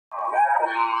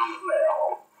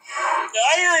Yeah,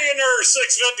 I hear you in there,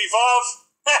 655.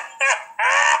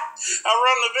 I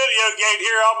run the video gate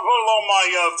here. I'll put it on my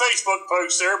Facebook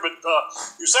post there, but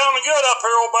you're sounding good up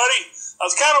here, old buddy. I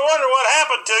was kind of wondering what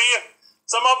happened to you.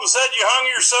 Some of them said you hung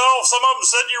yourself. Some of them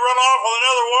said you run off with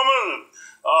another woman. And,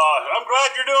 I'm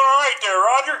glad you're doing all right there,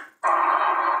 Roger.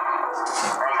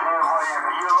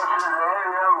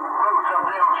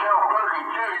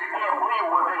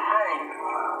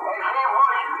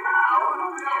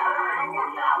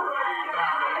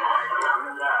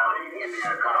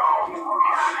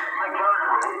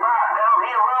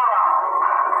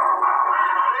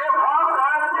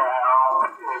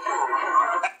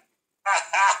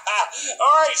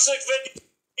 All right, 655,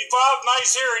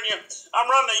 nice hearing you. I'm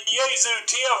running the Yaesu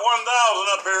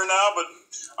TF1000 up here now, but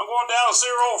I'm going down to see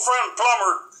our old friend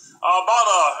Plumber. Bought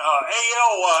a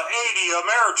AL80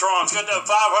 Ameritron. It's got that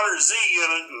 500Z in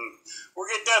it, and we'll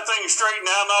get that thing straightened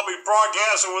out, and I'll be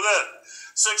broadcasting with it.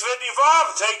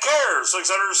 655, take care.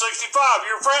 665,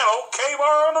 your friend, old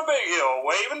K-Bar on the Big Hill,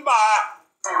 waving bye.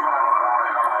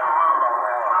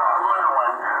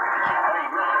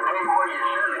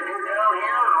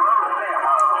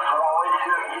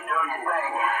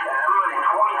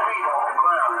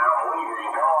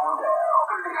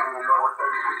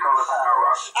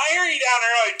 I hear you down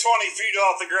there like 20 feet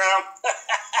off the ground.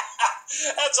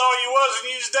 That's all you was,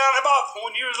 and you was down about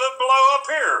when you was up below up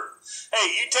here. Hey,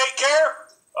 you take care.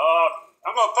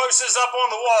 I'm going to post this up on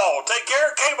the wall. Take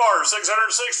care, K-Bar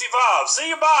 665. See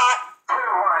you, bye.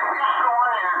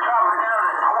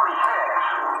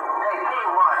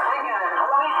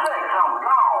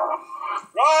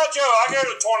 Right, Joe, I go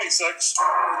to 26.